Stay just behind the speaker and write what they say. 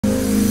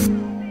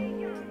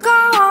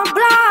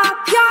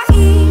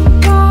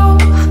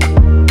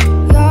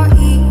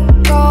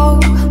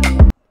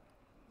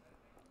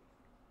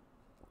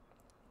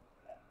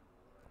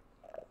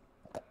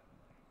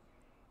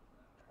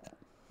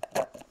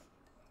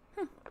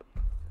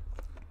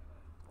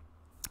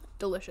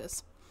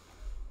delicious.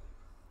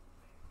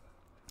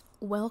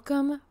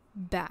 Welcome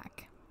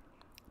back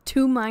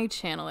to my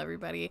channel,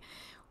 everybody.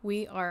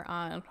 We are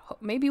on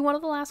maybe one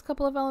of the last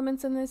couple of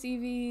elements in this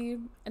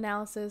EV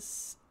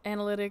analysis,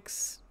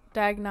 analytics,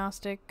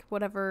 diagnostic,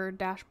 whatever,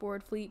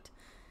 fleet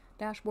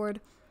dashboard.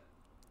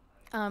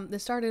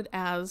 This started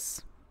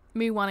as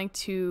me wanting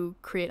to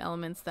create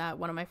elements that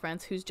one of my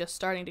friends who's just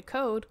starting to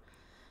code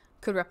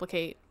could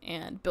replicate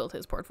and build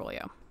his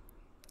portfolio.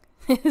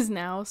 It is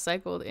now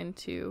cycled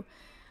into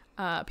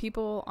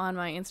people on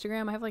my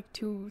Instagram. I have like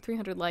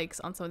 200-300 likes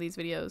on some of these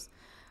videos,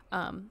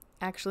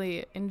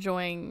 actually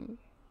enjoying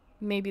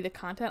maybe the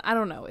content. I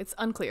don't know, it's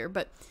unclear,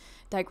 but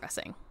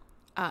digressing.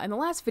 In the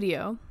last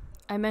video,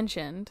 I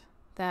mentioned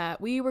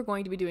that we were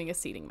going to be doing a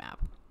seating map.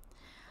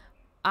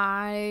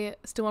 I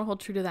still want to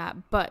hold true to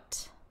that,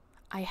 but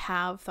I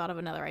have thought of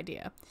another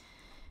idea.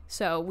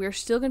 So we're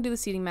still going to do the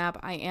seating map.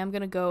 I am going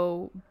to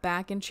go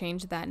back and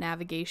change that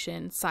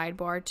navigation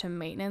sidebar to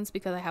maintenance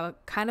because I have a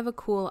kind of a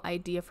cool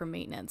idea for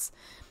maintenance.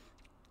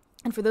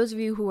 And for those of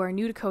you who are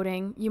new to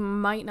coding, you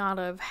might not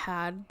have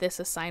had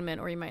this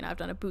assignment, or you might not have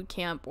done a boot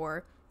camp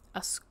or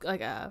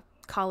a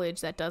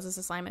college that does this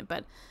assignment,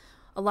 but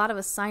a lot of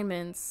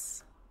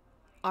assignments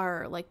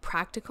are like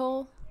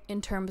practical in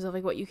terms of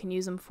like what you can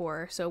use them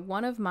for. So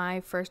one of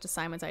my first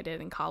assignments I did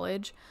in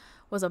college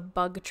was a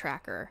bug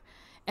tracker,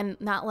 and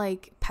not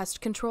like pest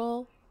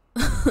control,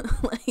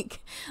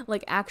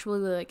 like actually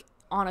like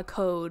on a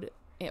code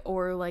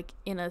or like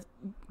in a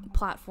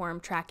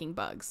platform tracking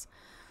bugs.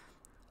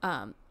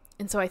 And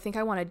so I think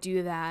I want to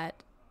do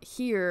that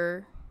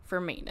here for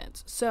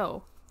maintenance.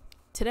 So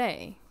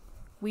today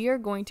we are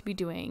going to be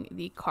doing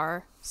the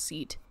car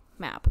seat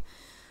map.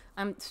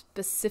 I'm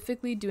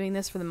specifically doing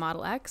this for the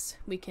Model X.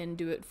 We can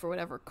do it for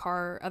whatever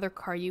other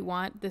car you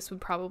want. This would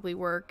probably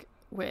work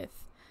with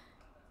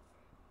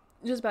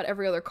just about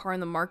every other car in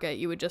the market.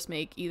 You would just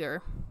make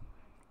either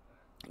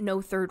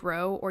no third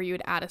row, or you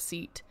would add a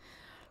seat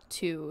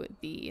to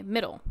the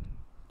middle.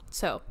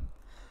 So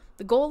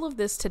the goal of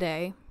this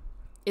today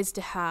is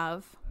to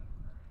have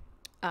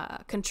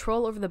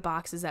control over the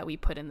boxes that we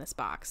put in this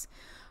box.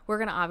 We're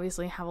going to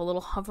obviously have a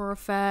little hover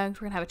effect.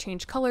 We're going to have it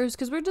change colors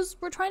because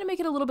we're trying to make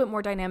it a little bit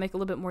more dynamic, a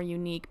little bit more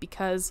unique,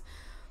 because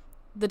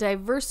the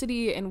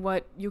diversity in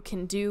what you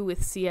can do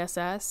with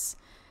CSS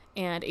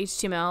and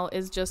HTML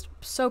is just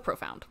so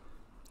profound.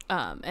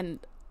 And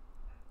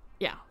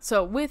yeah,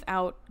 so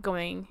without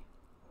going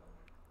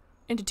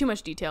into too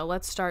much detail,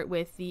 let's start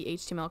with the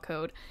HTML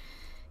code.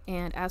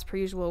 And as per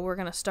usual, we're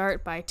going to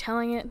start by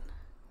telling it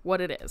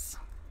what it is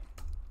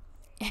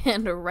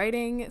and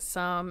writing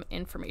some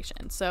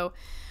information. So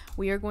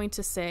we are going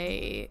to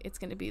say it's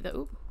going to be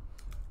the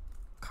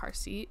car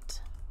seat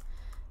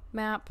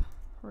map.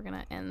 We're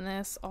going to end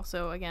this.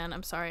 Also, again,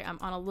 I'm sorry, I'm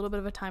on a little bit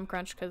of a time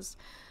crunch because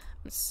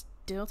I'm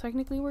still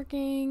technically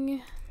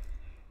working.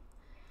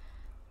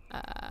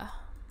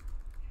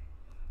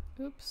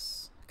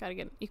 Oops, gotta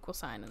get an equal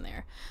sign in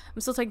there. I'm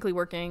still technically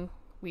working.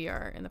 We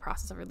are in the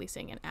process of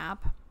releasing an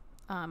app.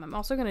 I'm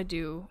also going to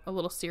do a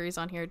little series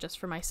on here just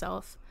for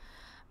myself.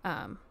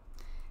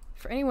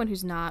 For anyone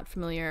who's not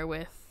familiar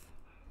with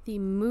the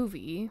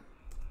movie,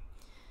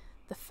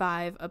 The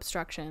 5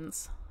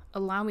 Obstructions,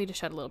 allow me to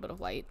shed a little bit of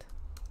light.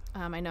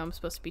 I know I'm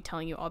supposed to be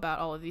telling you all about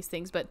all of these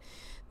things, but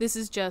this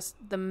is just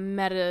the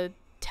meta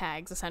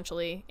tags,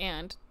 essentially,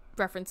 and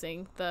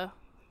referencing the,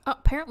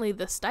 apparently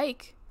the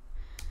Stike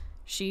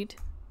sheet,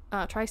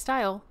 try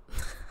style.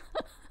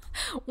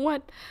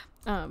 What?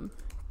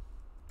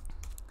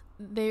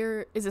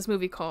 There is this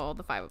movie called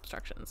The 5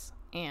 Obstructions,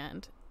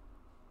 and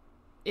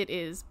it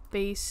is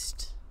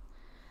based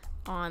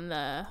on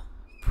the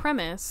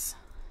premise.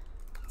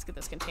 Let's get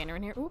this container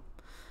in here. Oop,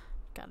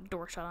 got a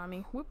door shut on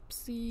me.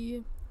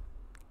 Whoopsie.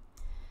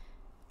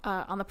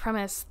 On the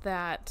premise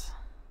that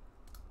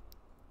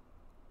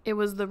it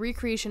was the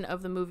recreation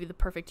of the movie The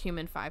Perfect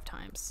Human 5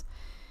 times.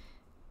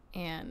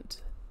 And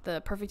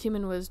The Perfect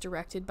Human was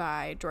directed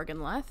by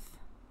Jorgen Leth,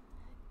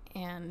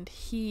 and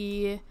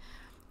he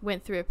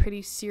went through a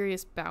pretty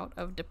serious bout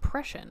of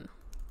depression.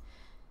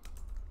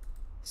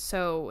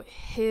 So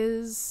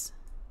his,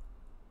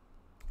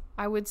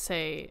 I would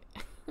say,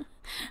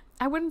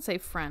 I wouldn't say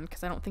friend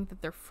because I don't think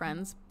that they're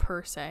friends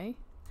per se,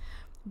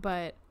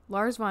 but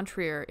Lars von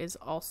Trier is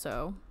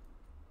also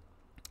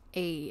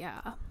a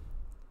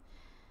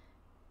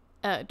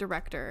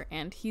director,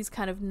 and he's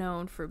kind of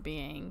known for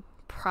being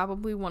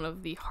probably one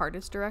of the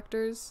hardest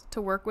directors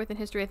to work with in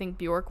history. I think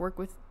Bjork worked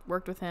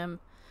with him.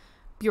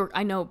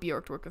 I know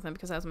Bjork worked with him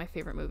because that was my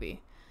favorite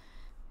movie.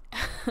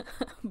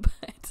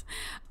 But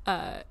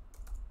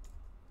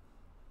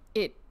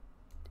it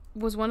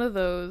was one of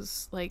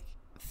those like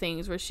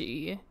things where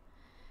she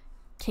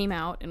came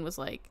out and was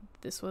like,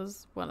 this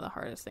was one of the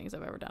hardest things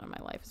I've ever done in my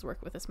life, is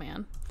work with this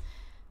man.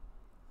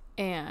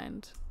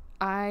 And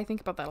I think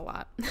about that a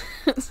lot.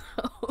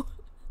 So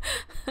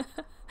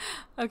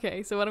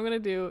okay, so what I'm gonna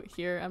do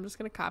here, I'm just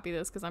gonna copy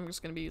this because I'm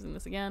just gonna be using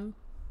this again.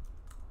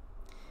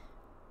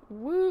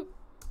 Whoop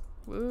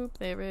whoop,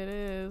 there it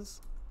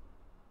is.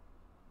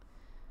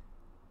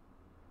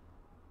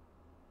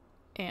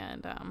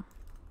 And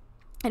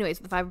anyways,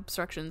 the 5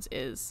 obstructions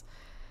is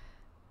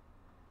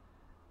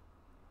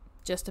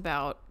just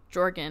about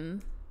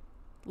Jorgen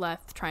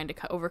Leth trying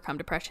to overcome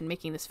depression,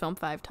 making this film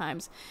 5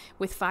 times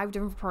with 5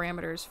 different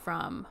parameters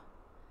from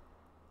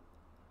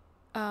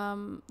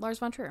Lars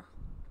von Trier.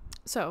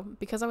 So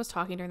because I was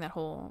talking during that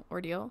whole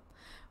ordeal,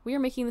 we are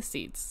making the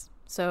seeds.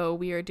 So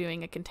we are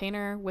doing a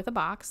container with a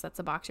box. That's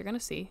a box you're going to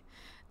see.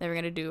 Then we're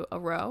going to do a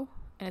row,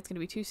 and it's going to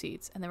be 2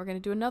 seeds. And then we're going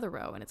to do another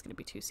row, and it's going to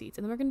be 2 seeds.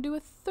 And then we're going to do a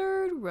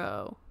third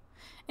row,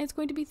 and it's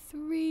going to be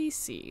 3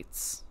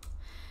 seeds.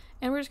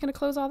 And we're just going to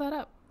close all that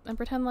up and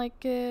pretend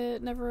like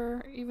it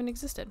never even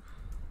existed.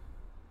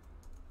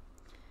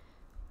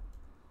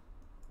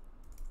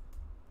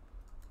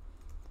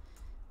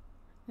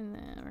 And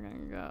then we're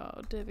going to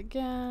go div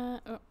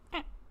again. Oh,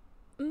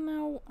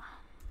 no.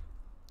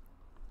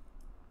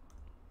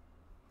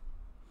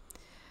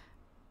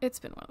 It's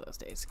been one of those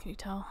days. Can you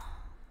tell?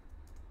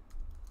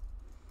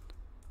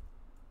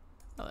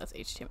 Oh, that's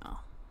HTML.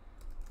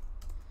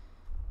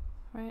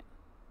 Right?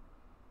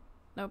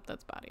 Nope,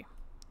 that's body.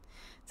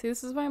 See,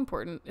 this is why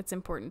it's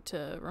important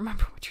to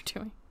remember what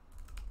you're doing.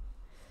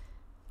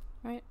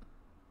 Right?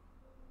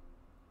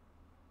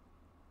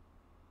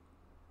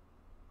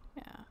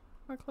 Yeah.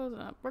 We're closing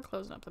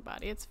up the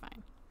body. It's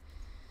fine.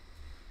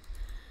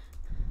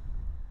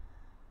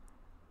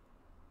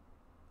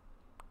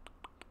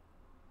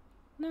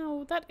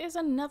 No, that is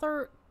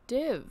another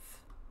div.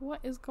 What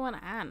is going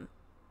on?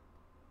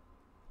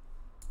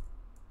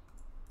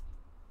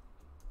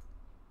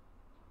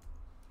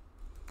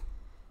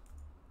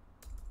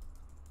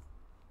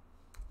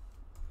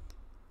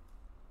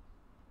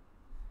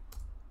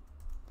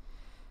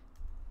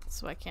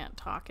 So I can't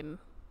talk in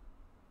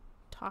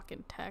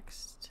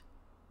text.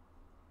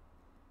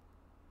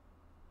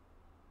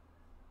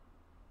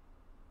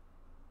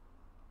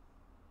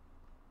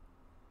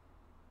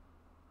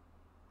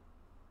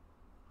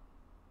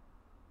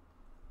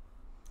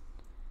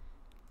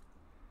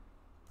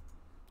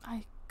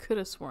 I could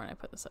have sworn I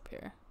put this up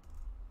here.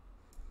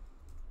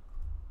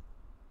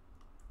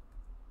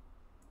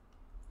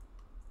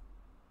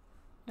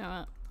 You know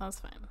what? That's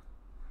fine.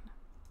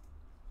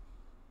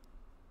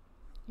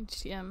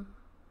 HTML.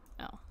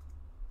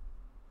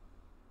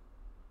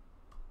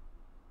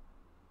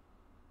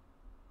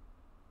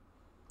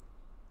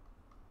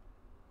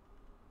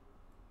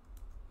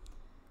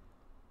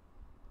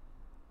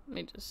 Let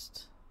me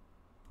just...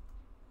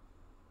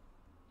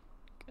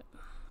 Good.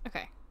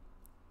 Okay.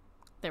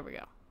 There we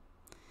go.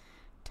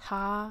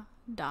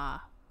 Ta-da.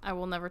 I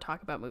will never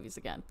talk about movies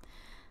again.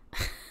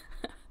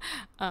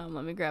 Let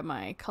me grab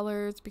my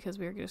colors because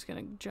we're just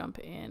going to jump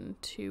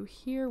into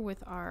here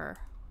with our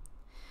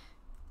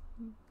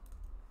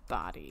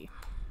body.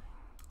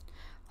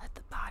 Let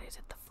the bodies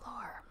hit the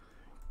floor.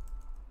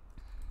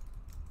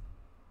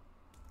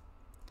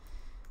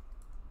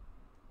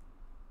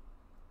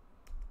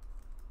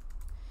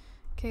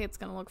 Okay, it's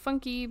gonna look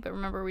funky, but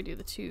remember we do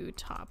the 2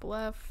 top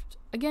left.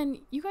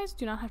 Again, you guys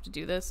do not have to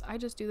do this. I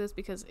just do this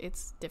because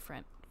it's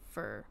different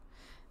for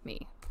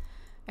me.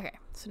 Okay,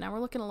 so now we're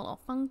looking a little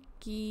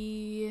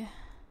funky.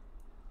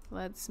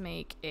 Let's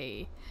make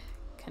a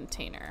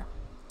container.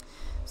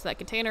 So that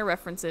container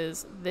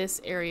references this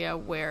area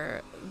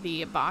where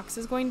the box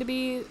is going to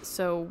be.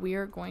 So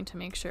we're going to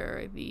make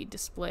sure the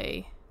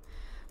display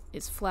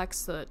is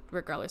flexed so that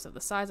regardless of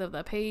the size of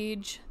the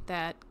page,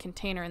 that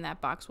container in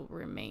that box will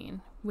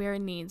remain where it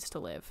needs to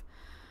live.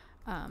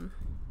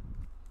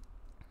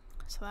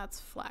 So that's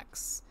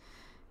flex.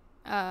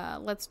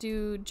 Let's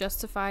do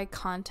justify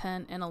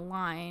content and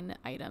align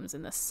items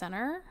in the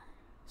center.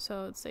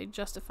 So let's say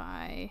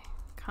justify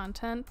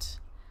content,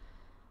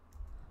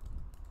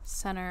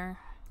 center,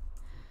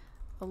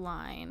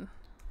 align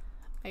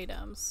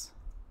items,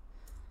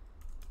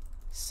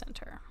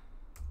 center.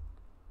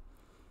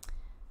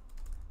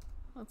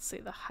 Let's see,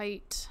 the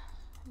height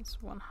is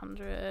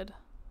 100.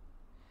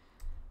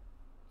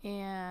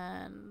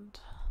 And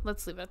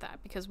let's leave it at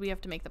that because we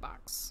have to make the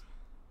box.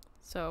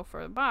 So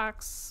for the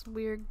box,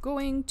 we're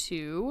going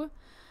to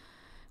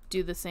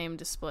do the same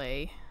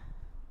display.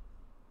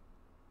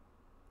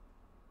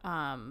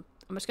 I'm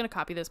just going to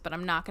copy this, but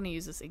I'm not going to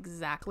use this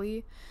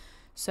exactly.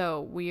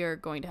 So we are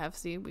going to have,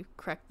 see, we've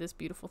corrected this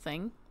beautiful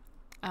thing.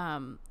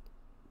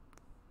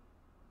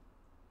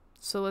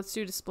 So let's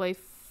do display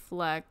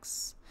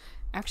flex.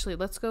 Actually,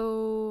 let's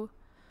go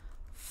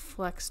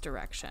flex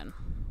direction.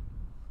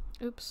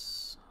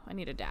 Oops, I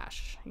need a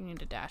dash. You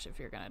need a dash if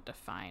you're going to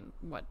define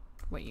what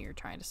you're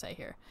trying to say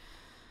here.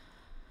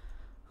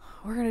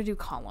 We're going to do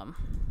column.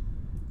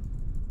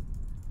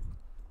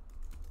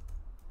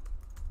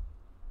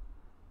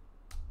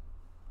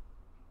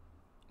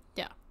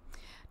 Yeah.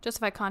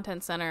 Justify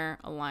content center,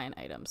 align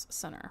items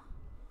center.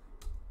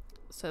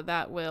 So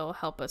that will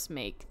help us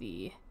make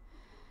the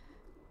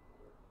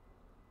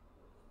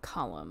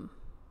column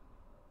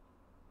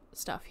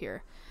stuff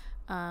here.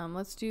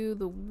 Let's do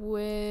the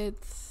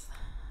width.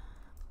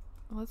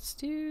 Let's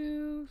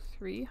do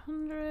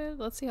 300.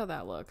 Let's see how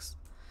that looks.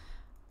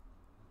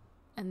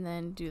 And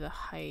then do the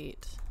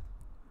height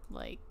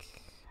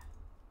like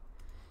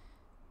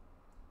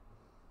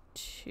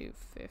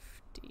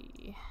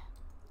 250.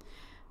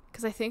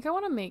 Because I think I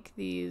want to make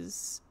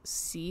these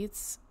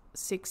seats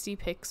 60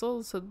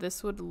 pixels, so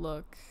this would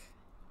look,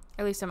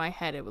 at least in my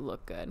head, it would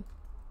look good.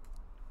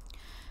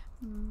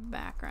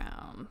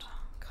 Background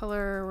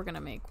color, we're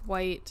gonna make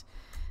white.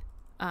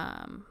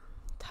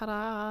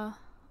 Ta-da!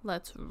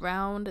 Let's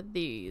round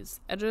these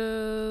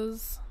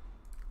edges.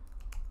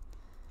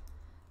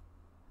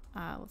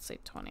 Let's say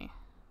 20.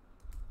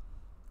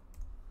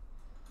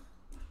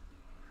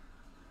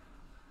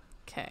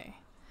 Okay.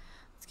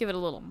 Let's give it a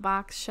little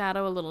box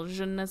shadow, a little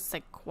je ne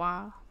sais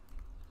quoi.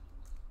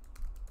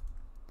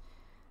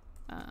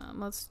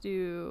 Let's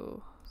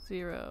do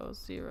 0,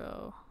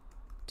 0,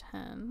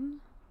 10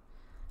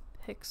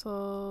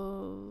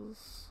 pixels.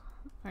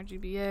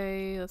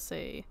 RGBA, let's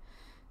say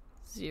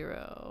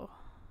 0,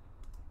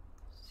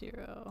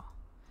 0,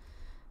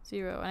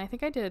 0. And I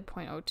think I did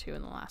 0.02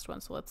 in the last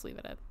one, so let's leave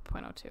it at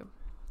 0.02 to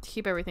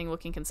keep everything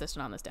looking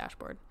consistent on this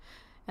dashboard.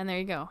 And there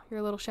you go,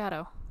 your little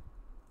shadow.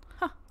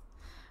 Huh.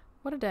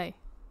 What a day.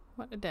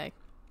 What a day.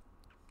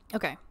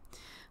 Okay,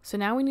 so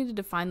now we need to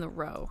define the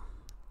row.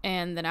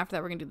 And then after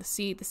that, we're going to do the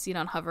seat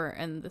on hover,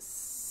 and the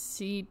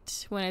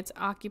seat when it's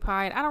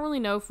occupied. I don't really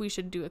know if we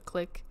should do a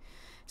click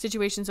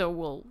situation, so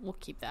we'll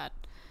keep that.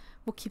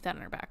 We'll keep that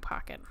in our back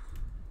pocket.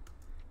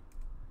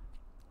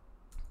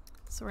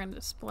 So we're going to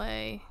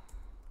display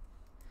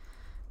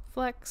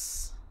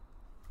flex.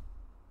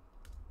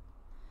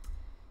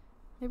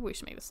 Maybe we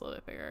should make this a little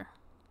bit bigger.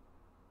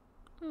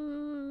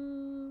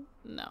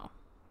 No.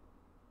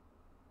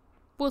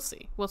 We'll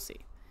see. We'll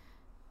see.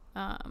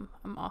 I'm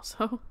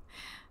also...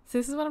 So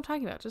this is what I'm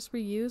talking about. Just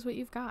reuse what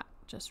you've got.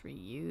 Just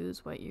reuse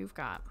what you've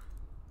got.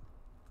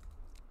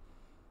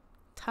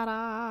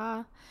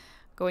 Ta-da!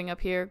 Going up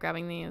here,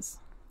 grabbing these.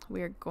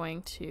 We are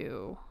going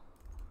to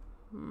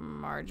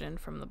margin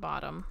from the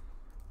bottom.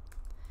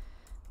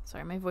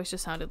 Sorry, my voice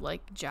just sounded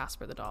like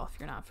Jasper the doll. If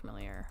you're not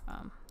familiar,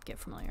 get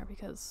familiar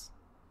because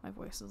my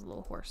voice is a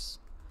little hoarse.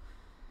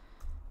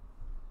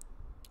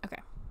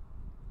 Okay.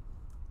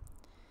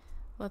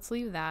 Let's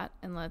leave that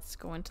and let's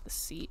go into the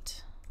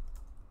seat.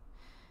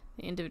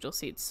 The individual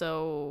seats.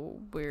 So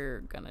we're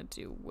gonna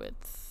do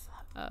width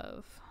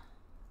of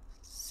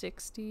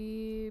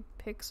 60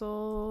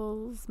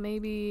 pixels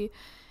maybe,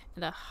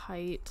 and a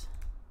height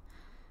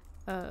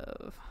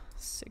of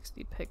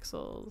 60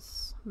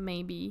 pixels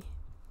maybe.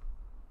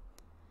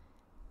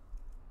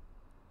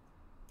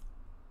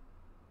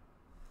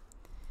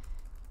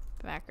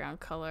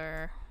 Background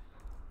color,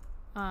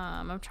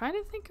 I'm trying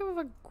to think of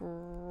a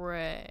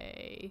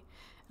gray,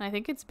 and I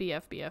think it's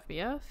BF,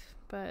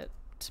 but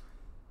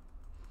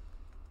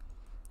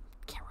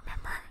can't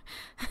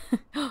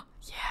remember.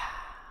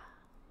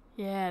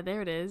 Yeah,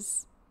 there it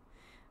is.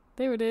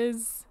 There it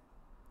is.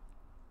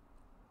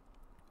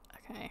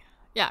 Okay,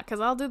 yeah, because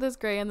I'll do this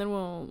gray and then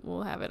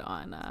we'll have it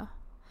on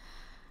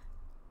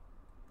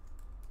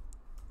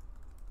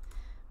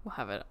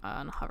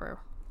hover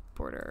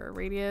border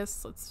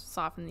radius. Let's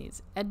soften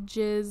these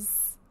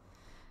edges.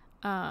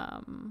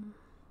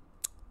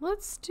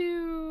 Let's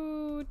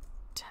do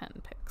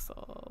 10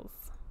 pixels.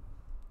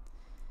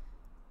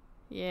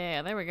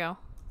 Yeah, there we go.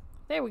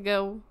 There we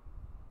go.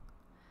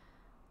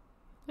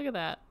 Look at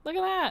that. Look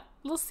at that.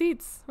 Little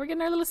seats. We're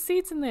getting our little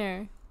seats in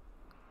there.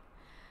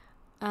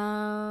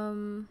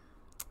 Let's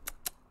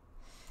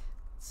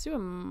do a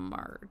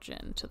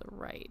margin to the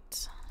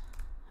right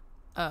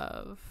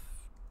of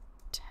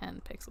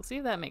 10 pixels. See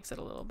if that makes it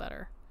a little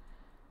better.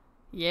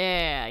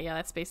 Yeah,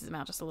 that spaces them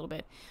out just a little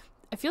bit.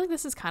 I feel like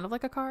this is kind of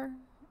like a car.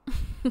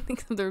 I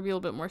think there would be a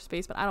little bit more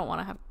space, but I don't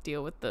want to have to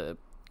deal with the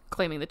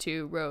claiming the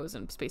two rows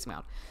and spacing them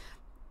out.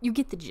 You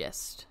get the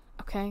gist,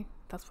 okay?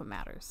 That's what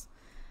matters.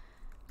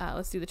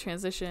 Let's do the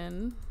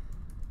transition.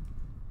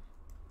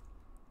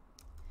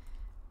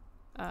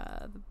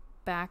 The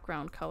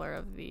background color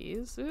of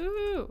these.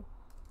 Ooh!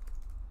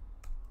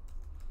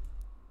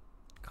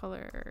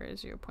 Color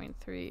is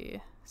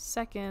 0.3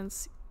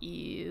 seconds.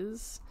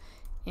 Ease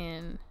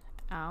in,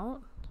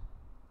 out.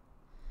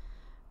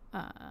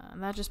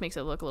 And that just makes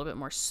it look a little bit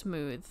more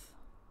smooth.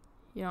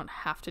 You don't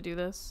have to do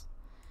this.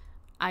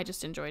 I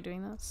just enjoy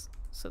doing this.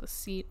 So the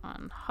seat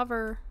on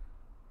hover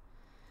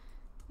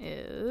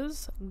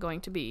is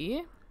going to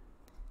be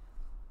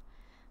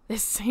the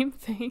same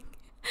thing.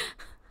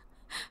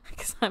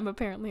 Because I'm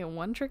apparently a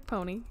one-trick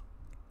pony.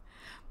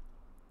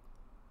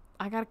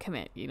 I gotta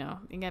commit, you know.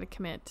 You gotta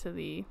commit to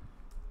the...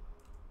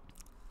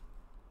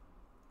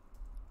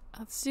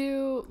 Let's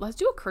do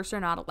a cursor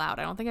not allowed.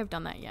 I don't think I've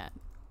done that yet.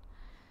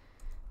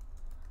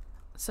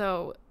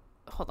 So,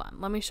 hold on.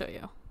 Let me show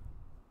you.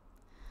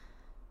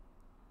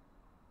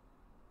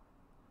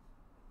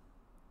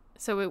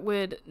 So it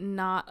would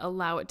not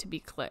allow it to be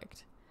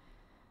clicked.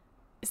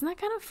 Isn't that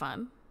kind of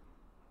fun?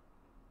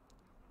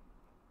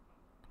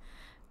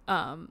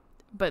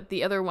 But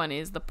the other one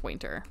is the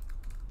pointer.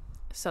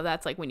 So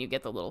that's like when you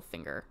get the little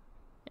finger.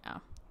 Yeah.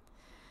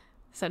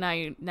 So now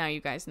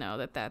you guys know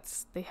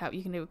that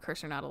you can do a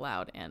cursor not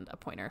allowed and a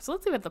pointer. So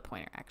let's leave it at the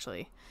pointer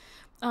actually.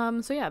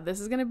 So yeah,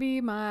 this is gonna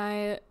be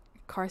my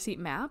car seat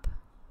map.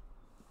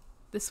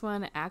 This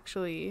one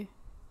actually,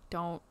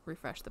 don't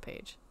refresh the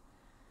page.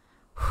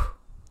 Whew.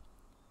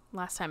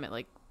 Last time it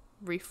like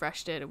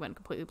refreshed it went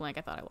completely blank.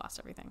 I thought I lost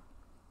everything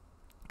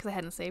because I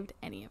hadn't saved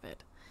any of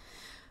it.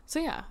 So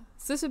yeah,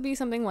 so this would be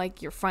something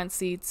like your front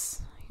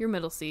seats, your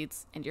middle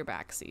seats, and your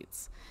back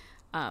seats.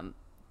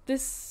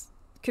 This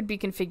could be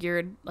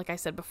configured, like I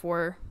said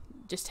before,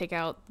 just take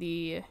out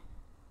the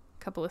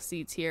couple of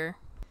seats here.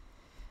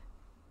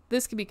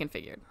 This could be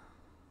configured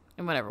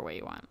in whatever way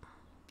you want,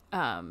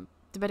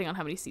 depending on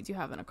how many seats you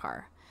have in a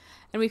car.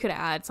 And we could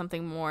add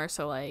something more,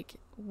 so like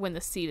when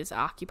the seat is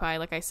occupied,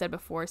 like I said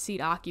before,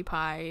 seat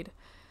occupied,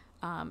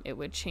 it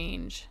would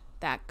change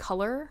that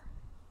color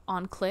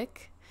on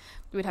click.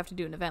 We would have to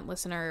do an event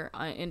listener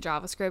in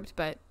JavaScript,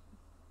 but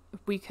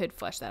we could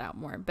flesh that out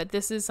more. But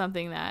this is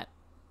something that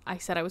I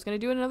said I was going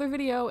to do in another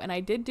video, and I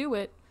did do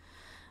it.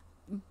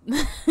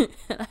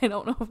 I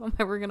don't know if I'm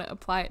ever going to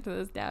apply it to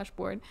this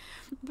dashboard,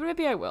 but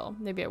maybe I will.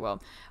 Maybe I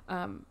will.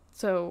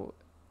 So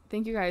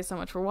thank you guys so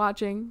much for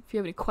watching. If you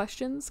have any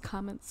questions,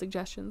 comments,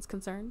 suggestions,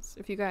 concerns,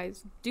 if you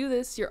guys do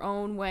this your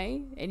own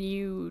way and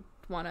you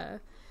want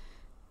to,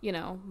 you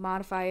know,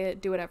 modify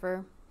it, do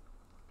whatever,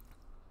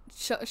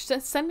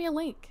 send me a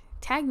link,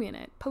 tag me in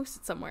it, post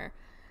it somewhere.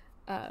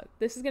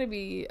 This is going to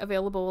be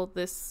available.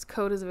 This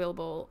code is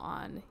available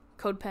on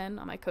codepen,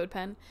 on my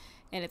codepen,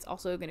 and it's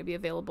also going to be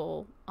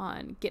available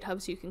on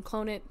GitHub, so you can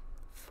clone it,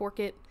 fork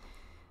it,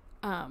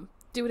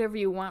 do whatever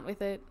you want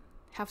with it,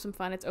 have some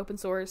fun. It's open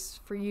source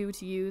for you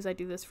to use. I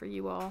do this for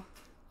you all.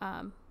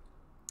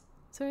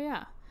 So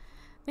yeah,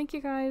 thank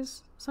you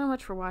guys so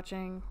much for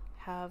watching.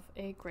 Have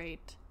a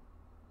great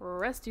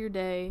rest of your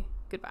day.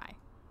 Goodbye.